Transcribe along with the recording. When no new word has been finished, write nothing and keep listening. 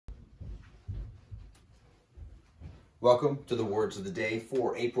Welcome to the words of the day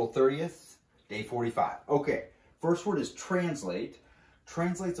for April 30th, day 45. Okay, first word is translate.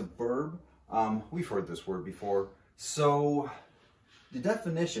 Translate's a verb. We've heard this word before. So the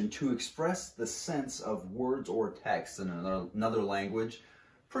definition, to express the sense of words or text in another language,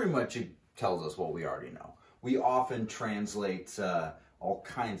 pretty much it tells us what we already know. We often translate all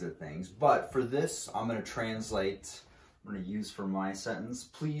kinds of things, but for this, I'm going to use for my sentence,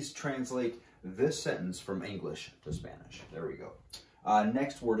 please translate this sentence from English to Spanish. There we go.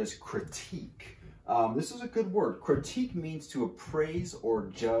 Next word is critique. This is a good word. Critique means to appraise or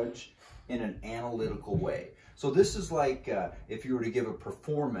judge in an analytical way. So this is like if you were to give a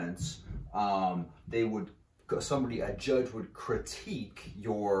performance, a judge would critique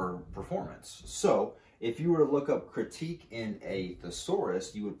your performance. So if you were to look up critique in a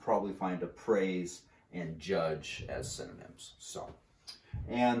thesaurus, you would probably find appraise and judge as synonyms.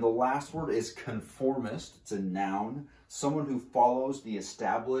 And the last word is conformist. It's a noun. Someone who follows the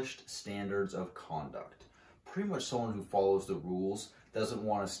established standards of conduct. Pretty much someone who follows the rules, doesn't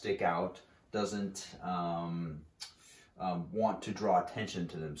want to stick out, doesn't want to draw attention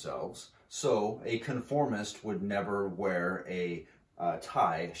to themselves. So a conformist would never wear a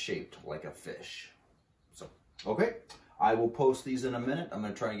tie shaped like a fish. So, okay. I will post these in a minute. I'm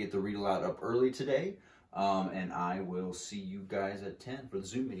going to try and get the read aloud up early today. And I will see you guys at 10 for the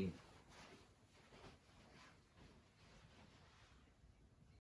Zoom meeting.